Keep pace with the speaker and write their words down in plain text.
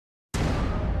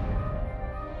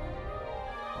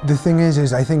The thing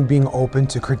is I think being open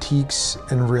to critiques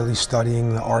and really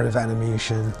studying the art of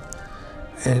animation,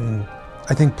 and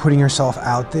I think putting yourself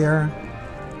out there,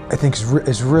 I think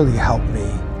has really helped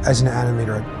me as an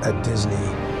animator at Disney.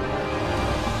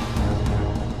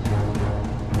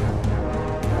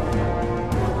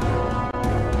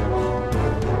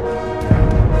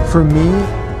 For me,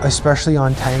 especially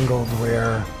on Tangled,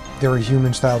 where there were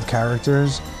human-styled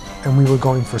characters and we were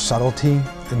going for subtlety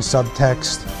and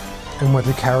subtext and what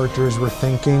the characters were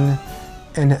thinking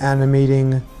and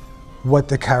animating what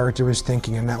the character was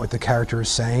thinking and not what the character is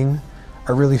saying,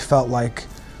 I really felt like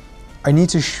I need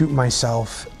to shoot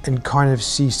myself and kind of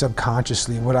see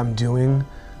subconsciously what I'm doing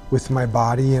with my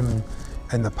body and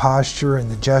the posture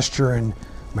and the gesture and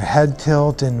my head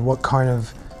tilt and what kind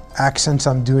of accents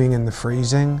I'm doing in the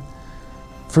phrasing.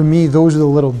 For me, those are the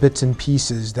little bits and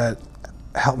pieces that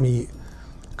help me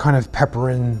kind of pepper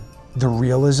in the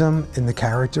realism in the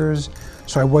characters.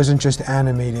 So I wasn't just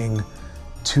animating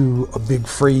to a big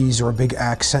phrase or a big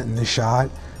accent in the shot.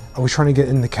 I was trying to get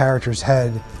in the character's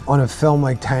head on a film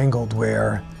like Tangled,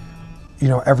 where, you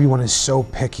know, everyone is so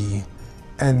picky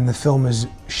and the film is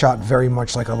shot very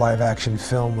much like a live action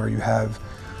film where you have,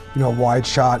 you know, wide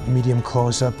shot, medium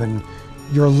close up, and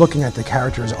you're looking at the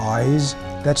character's eyes.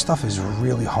 That stuff is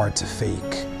really hard to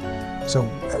fake. So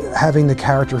having the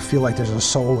character feel like there's a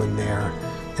soul in there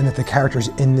and that the character's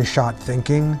in the shot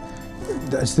thinking,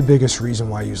 that's the biggest reason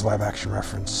why I use live action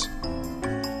reference.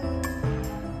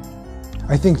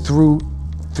 I think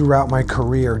throughout my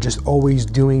career, just always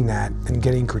doing that and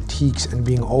getting critiques and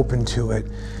being open to it,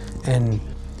 and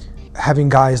having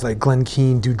guys like Glenn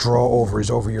Keane do draw-overs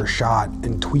over your shot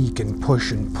and tweak and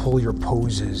push and pull your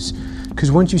poses.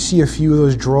 Because once you see a few of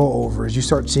those draw-overs, you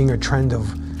start seeing a trend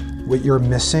of what you're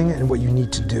missing and what you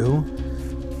need to do.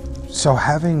 So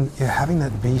having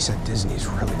that base at Disney is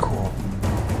really cool.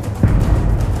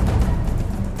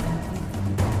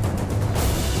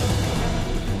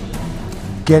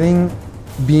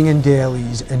 Being in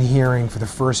dailies and hearing for the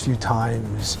first few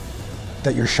times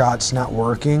that your shot's not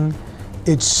working,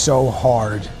 it's so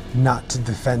hard not to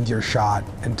defend your shot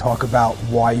and talk about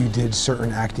why you did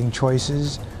certain acting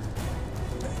choices.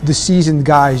 The seasoned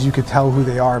guys, you could tell who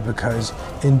they are because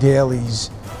in dailies,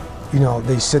 you know,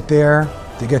 they sit there,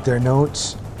 they get their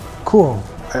notes, cool,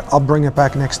 I'll bring it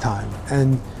back next time.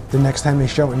 And the next time they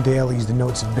show it in dailies, the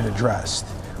notes have been addressed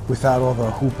without all the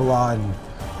hoopla.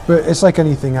 But it's like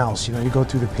anything else, you know, you go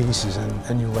through the paces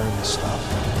and you learn this stuff.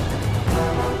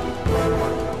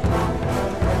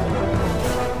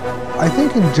 I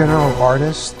think in general,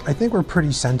 artists, I think we're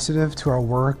pretty sensitive to our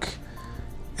work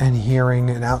and hearing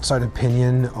an outside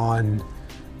opinion on,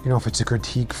 you know, if it's a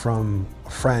critique from a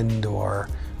friend or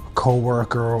a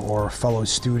coworker or a fellow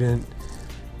student.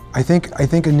 I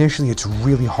think initially it's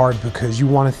really hard because you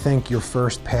want to think your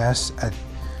first pass at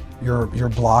your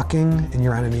blocking in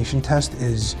your animation test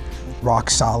is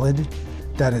rock solid,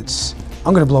 that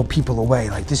I'm gonna blow people away,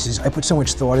 like I put so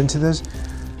much thought into this.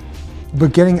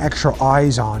 But getting extra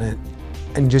eyes on it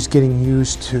and just getting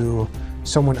used to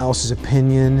someone else's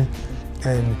opinion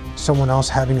and someone else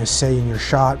having a say in your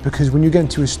shot, because when you get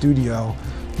into a studio,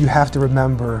 you have to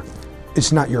remember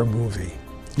it's not your movie.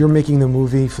 You're making the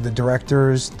movie for the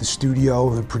directors, the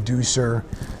studio, the producer.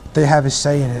 They have a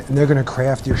say in it and they're gonna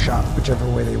craft your shot whichever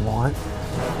way they want.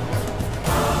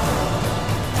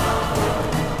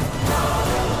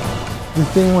 The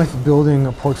thing with building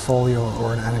a portfolio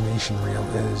or an animation reel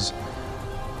is,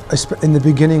 in the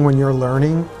beginning when you're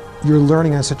learning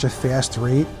at such a fast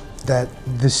rate that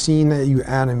the scene that you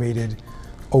animated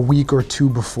a week or two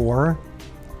before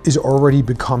is already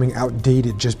becoming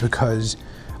outdated, just because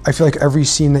I feel like every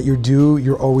scene that you do,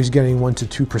 you're always getting 1%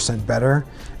 to 2% better,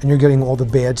 and you're getting all the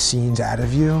bad scenes out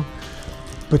of you.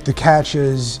 But the catch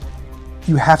is,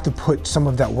 you have to put some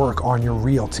of that work on your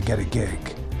reel to get a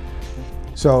gig.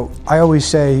 So I always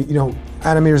say, you know,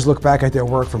 animators look back at their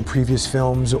work from previous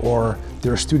films or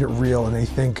their student reel and they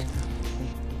think,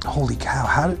 holy cow,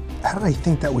 how did I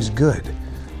think that was good?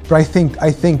 But I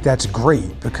think that's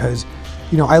great because,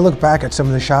 you know, I look back at some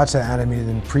of the shots I animated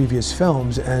in previous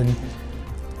films and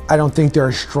I don't think they're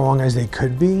as strong as they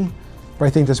could be, but I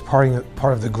think that's part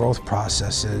of the growth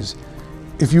process is,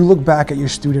 if you look back at your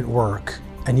student work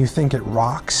and you think it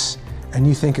rocks and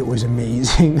you think it was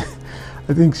amazing,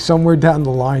 I think somewhere down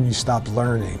the line you stopped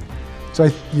learning. So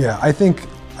I think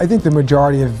the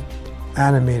majority of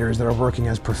animators that are working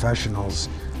as professionals,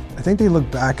 I think they look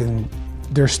back and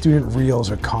their student reels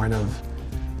are kind of,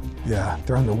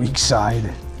 they're on the weak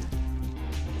side.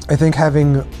 I think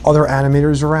having other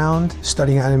animators around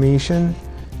studying animation,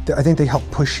 I think they help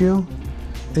push you.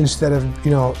 instead of,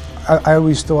 you know, I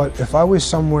always thought if I was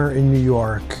somewhere in New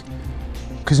York,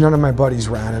 because none of my buddies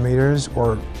were animators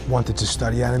or wanted to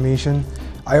study animation,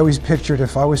 I always pictured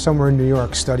if I was somewhere in New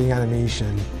York studying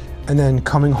animation and then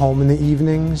coming home in the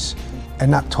evenings and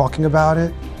not talking about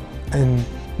it and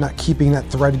not keeping that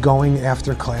thread going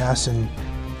after class and,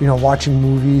 you know, watching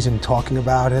movies and talking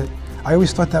about it. I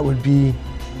always thought that would be,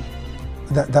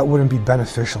 that wouldn't be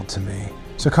beneficial to me.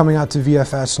 So coming out to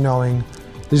VFS knowing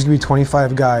there's gonna be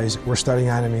 25 guys, we're studying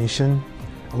animation,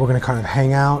 and we're gonna kind of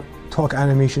hang out, talk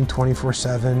animation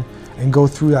 24/7, and go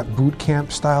through that boot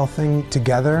camp style thing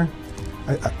together,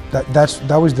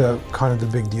 that was the kind of the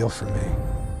big deal for me.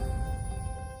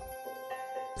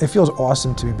 It feels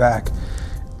awesome to be back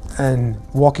and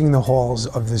walking the halls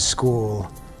of this school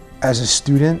as a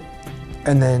student,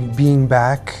 and then being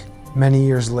back many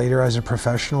years later as a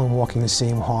professional and walking the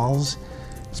same halls.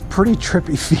 It's a pretty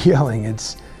trippy feeling.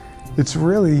 It's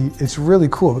really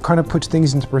cool. It kind of puts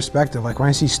things into perspective. Like when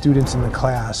I see students in the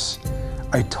class,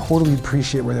 I totally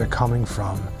appreciate where they're coming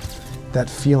from. That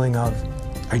feeling of,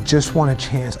 I just want a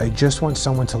chance, I just want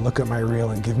someone to look at my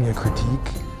reel and give me a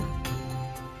critique.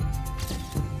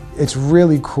 It's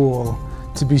really cool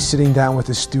to be sitting down with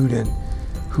a student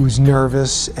who's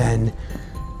nervous and,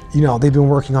 you know, they've been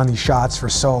working on these shots for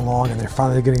so long and they're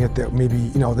finally gonna get their, maybe,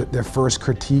 you know, their first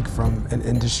critique from an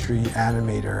industry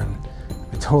animator, and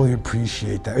I totally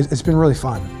appreciate that. It's been really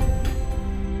fun.